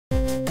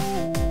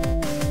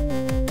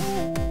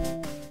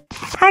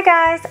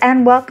Hi guys,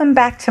 and welcome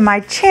back to my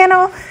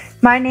channel.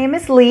 My name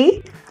is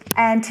Leigh,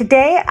 and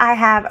today I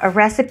have a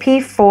recipe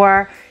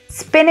for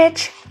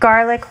spinach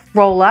garlic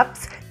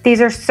roll-ups. These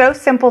are so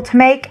simple to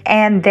make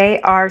and they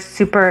are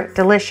super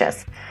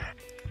delicious.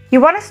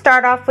 You want to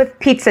start off with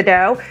pizza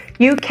dough.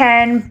 You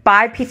can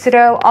buy pizza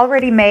dough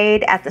already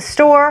made at the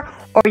store,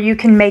 or you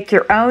can make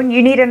your own.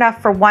 You need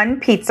enough for one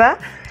pizza.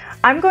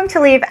 I'm going to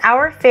leave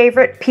our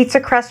favorite pizza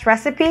crust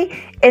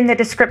recipe in the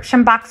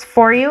description box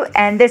for you,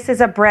 and this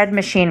is a bread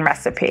machine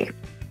recipe.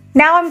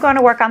 Now I'm going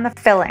to work on the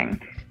filling.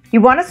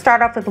 You want to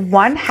start off with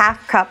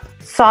 1/2 cup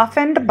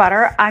softened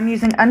butter. I'm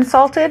using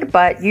unsalted,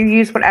 but you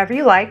use whatever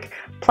you like,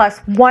 plus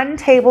 1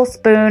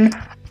 tablespoon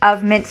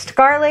of minced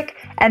garlic,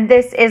 and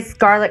this is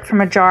garlic from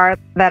a jar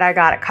that I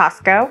got at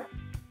Costco.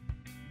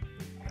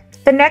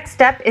 The next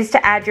step is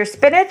to add your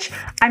spinach.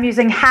 I'm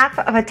using half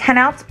of a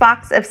 10-ounce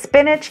box of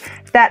spinach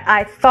that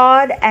I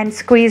thawed and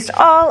squeezed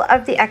all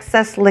of the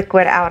excess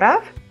liquid out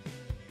of.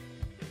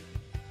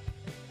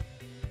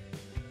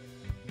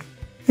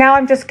 Now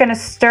I'm just going to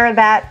stir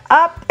that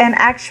up, and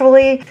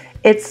actually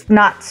it's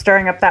not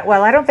stirring up that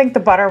well. I don't think the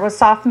butter was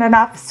softened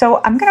enough,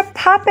 so I'm going to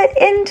pop it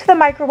into the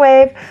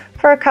microwave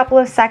for a couple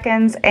of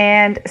seconds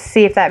and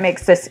see if that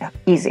makes this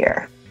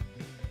easier.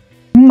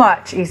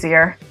 Much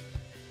easier.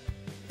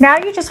 Now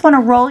you just want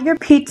to roll your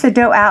pizza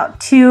dough out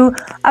to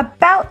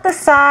about the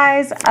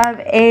size of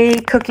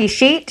a cookie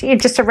sheet,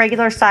 just a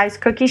regular size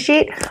cookie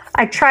sheet.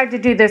 I tried to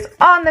do this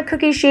on the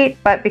cookie sheet,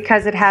 but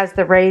because it has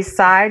the raised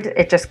side,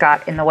 it just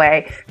got in the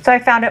way. So I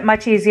found it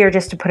much easier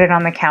just to put it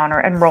on the counter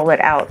and roll it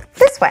out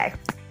this way.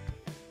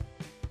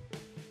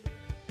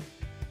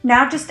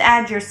 Now just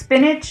add your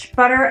spinach,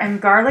 butter, and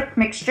garlic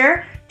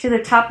mixture to the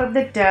top of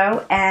the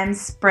dough and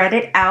spread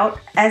it out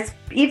as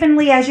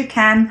evenly as you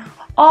can,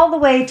 all the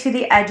way to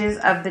the edges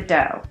of the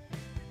dough.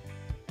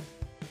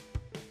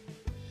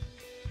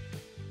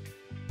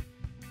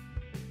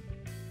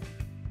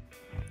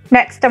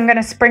 Next, I'm going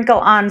to sprinkle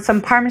on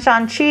some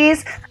Parmesan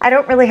cheese. I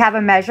don't really have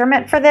a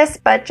measurement for this,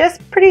 but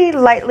just pretty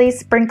lightly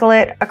sprinkle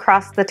it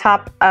across the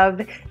top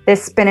of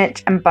this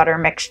spinach and butter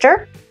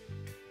mixture.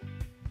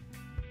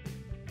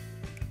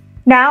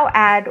 Now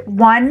add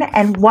 1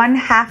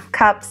 1/2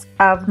 cups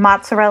of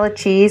mozzarella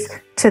cheese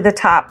to the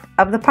top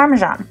of the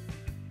Parmesan.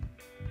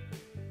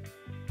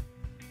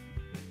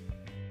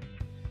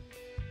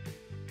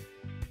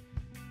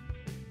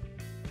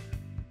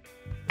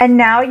 And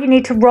now you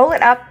need to roll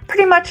it up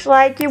pretty much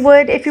like you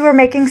would if you were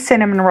making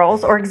cinnamon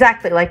rolls, or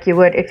exactly like you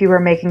would if you were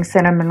making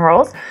cinnamon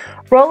rolls.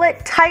 Roll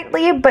it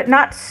tightly, but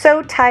not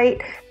so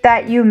tight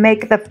that you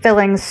make the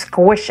filling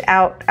squish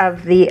out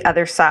of the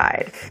other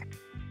side.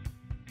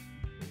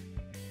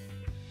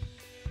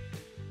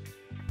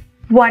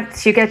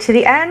 Once you get to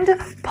the end,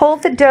 pull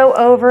the dough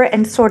over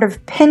and sort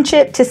of pinch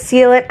it to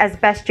seal it as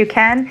best you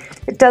can.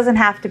 It doesn't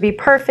have to be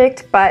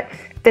perfect, but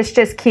this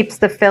just keeps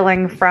the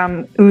filling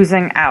from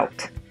oozing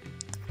out.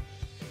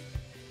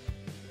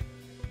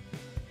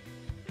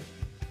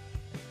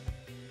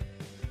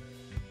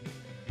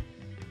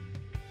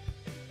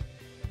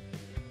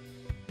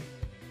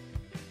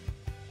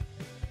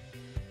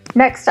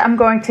 Next, I'm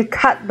going to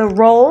cut the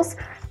rolls.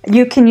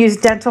 You can use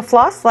dental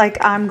floss like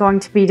I'm going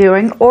to be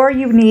doing, or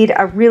you need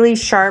a really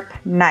sharp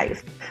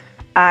knife.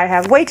 I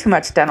have way too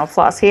much dental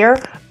floss here,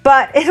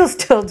 but it'll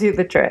still do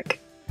the trick.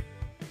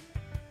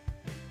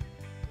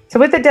 So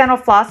with the dental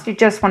floss, you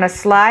just want to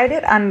slide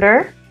it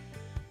under,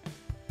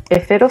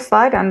 if it'll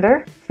slide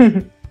under,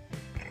 and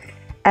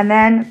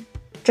then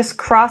just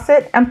cross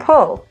it and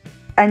pull,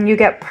 and you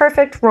get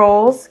perfect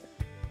rolls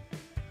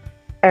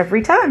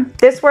every time.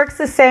 This works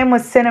the same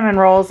with cinnamon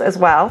rolls as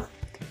well,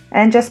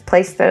 and just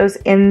place those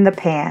in the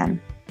pan.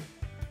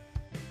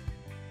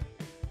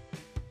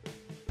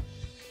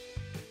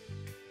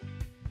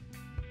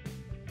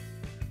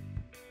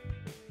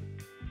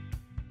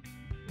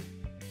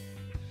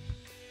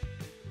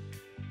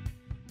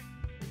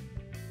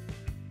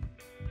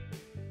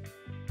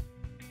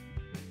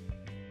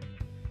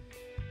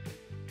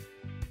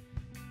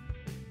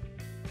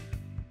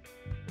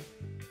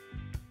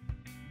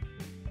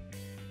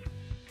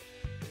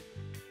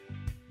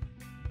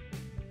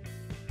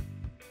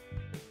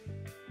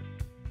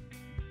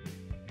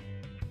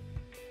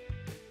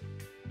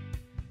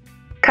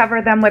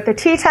 Cover them with a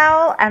tea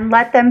towel and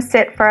let them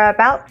sit for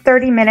about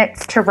 30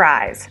 minutes to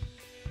rise.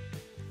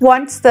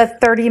 Once the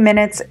 30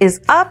 minutes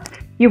is up,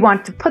 you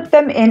want to put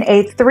them in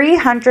a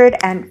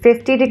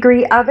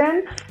 350-degree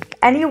oven,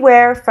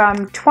 anywhere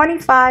from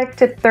 25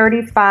 to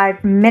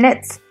 35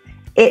 minutes.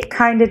 It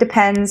kind of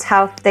depends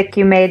how thick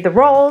you made the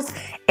rolls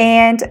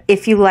and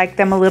if you like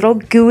them a little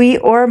gooey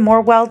or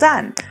more well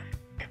done.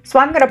 So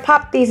I'm going to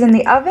pop these in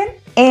the oven,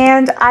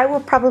 and I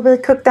will probably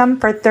cook them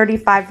for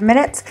 35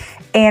 minutes,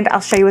 and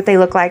I'll show you what they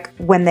look like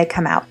when they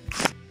come out.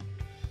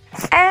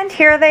 And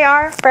here they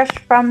are, fresh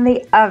from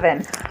the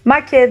oven.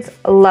 My kids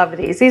love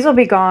these. These will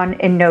be gone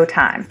in no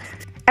time.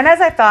 And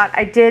as I thought,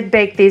 I did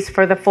bake these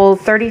for the full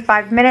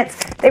 35 minutes.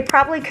 They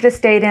probably could have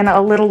stayed in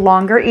a little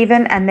longer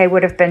even, and they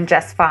would have been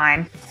just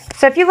fine.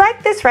 So if you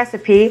like this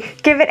recipe,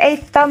 give it a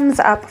thumbs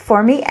up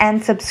for me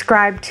and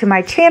subscribe to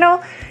my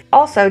channel.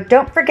 Also,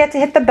 don't forget to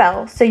hit the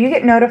bell so you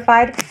get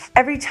notified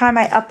every time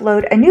I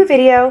upload a new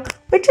video,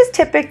 which is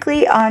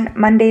typically on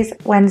Mondays,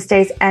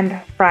 Wednesdays,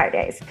 and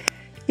Fridays.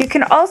 You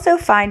can also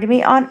find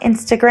me on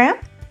Instagram,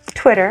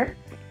 Twitter,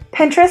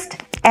 Pinterest,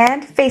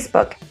 and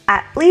Facebook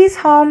at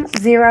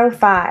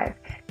LeighsHome05.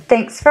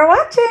 Thanks for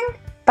watching.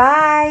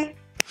 Bye.